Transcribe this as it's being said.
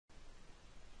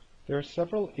There are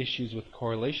several issues with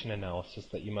correlation analysis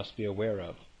that you must be aware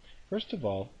of. First of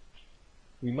all,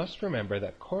 we must remember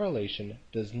that correlation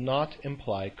does not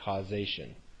imply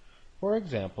causation. For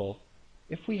example,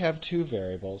 if we have two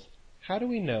variables, how do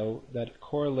we know that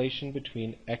correlation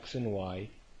between x and y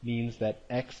means that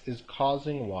x is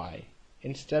causing y,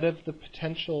 instead of the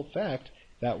potential fact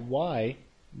that y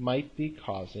might be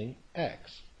causing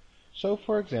x? So,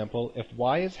 for example, if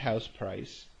y is house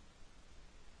price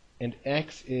and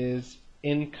x is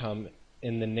income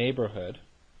in the neighborhood,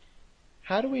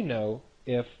 how do we know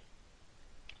if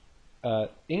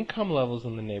income levels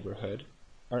in the neighborhood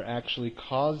are actually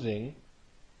causing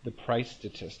the price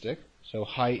statistic, so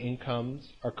high incomes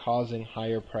are causing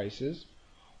higher prices,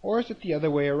 or is it the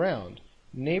other way around?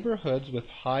 Neighborhoods with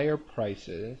higher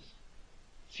prices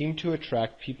seem to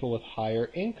attract people with higher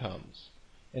incomes,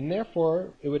 and therefore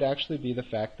it would actually be the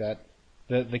fact that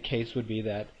the case would be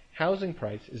that housing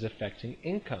price is affecting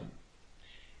income.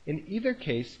 In either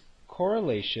case,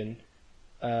 correlation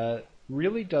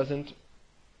really doesn't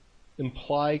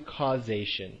imply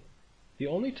causation. The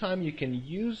only time you can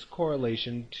use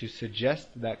correlation to suggest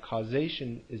that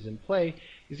causation is in play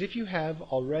is if you have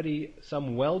already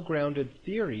some well-grounded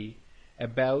theory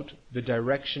about the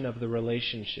direction of the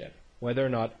relationship, whether or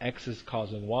not x is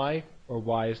causing y or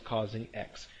y is causing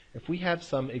x. If we have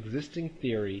some existing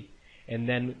theory and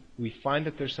then we find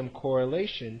that there's some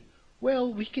correlation,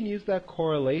 well, we can use that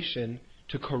correlation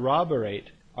to corroborate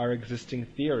our existing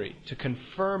theory, to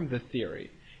confirm the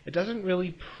theory. It doesn't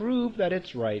really prove that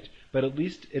it's right, but at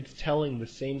least it's telling the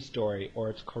same story,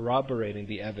 or it's corroborating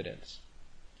the evidence.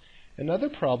 Another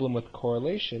problem with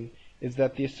correlation is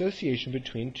that the association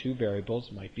between two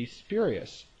variables might be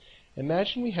spurious.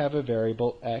 Imagine we have a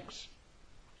variable x,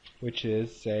 which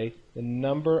is, say, the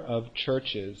number of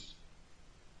churches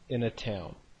in a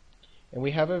town. And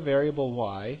we have a variable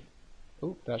y,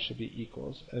 that should be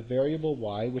equals, a variable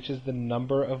y, which is the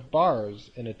number of bars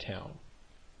in a town.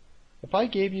 If I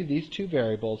gave you these two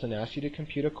variables and asked you to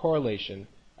compute a correlation,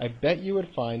 I bet you would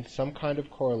find some kind of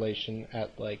correlation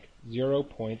at like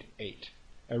 0.8,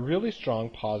 a really strong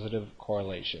positive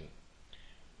correlation.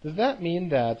 Does that mean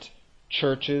that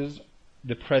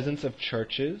the presence of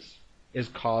churches is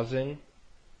causing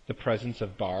the presence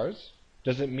of bars?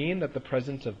 Does it mean that the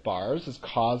presence of bars is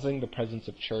causing the presence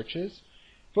of churches?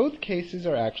 Both cases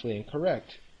are actually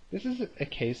incorrect. This is a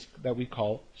case that we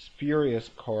call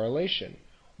spurious correlation,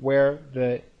 where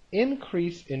the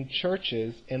increase in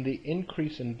churches and the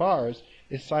increase in bars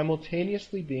is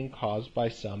simultaneously being caused by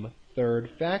some third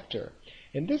factor.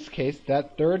 In this case,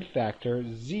 that third factor,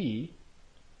 z,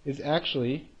 is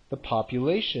actually the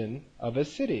population of a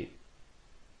city.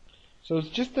 So it's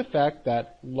just the fact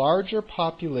that larger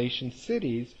population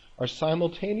cities are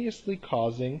simultaneously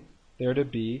causing there to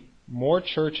be more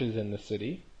churches in the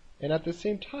city, and at the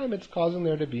same time it's causing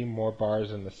there to be more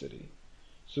bars in the city.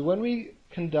 So when we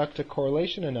conduct a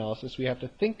correlation analysis, we have to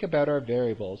think about our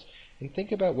variables and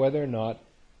think about whether or not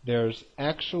there's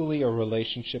actually a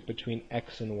relationship between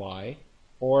x and y,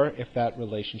 or if that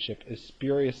relationship is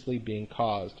spuriously being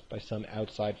caused by some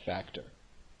outside factor.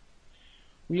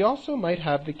 We also might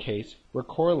have the case where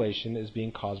correlation is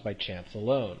being caused by chance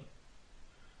alone.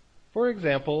 For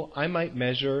example, I might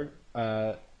measure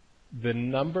the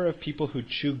number of people who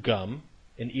chew gum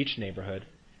in each neighborhood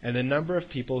and the number of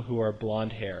people who are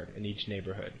blonde-haired in each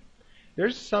neighborhood.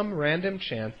 There's some random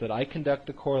chance that I conduct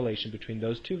the correlation between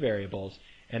those two variables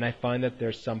and I find that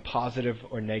there's some positive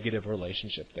or negative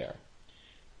relationship there.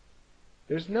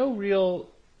 There's no real,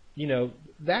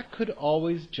 that could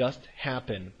always just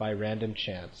happen by random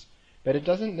chance, but it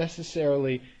doesn't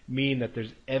necessarily mean that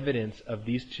there's evidence of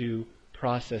these two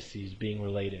processes being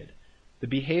related. The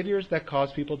behaviors that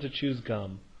cause people to choose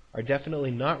gum are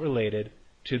definitely not related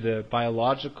to the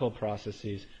biological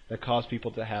processes that cause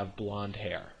people to have blonde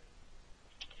hair.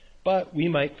 But we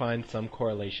might find some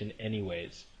correlation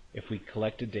anyways if we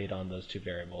collected data on those two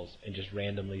variables and just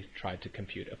randomly tried to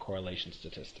compute a correlation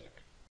statistic.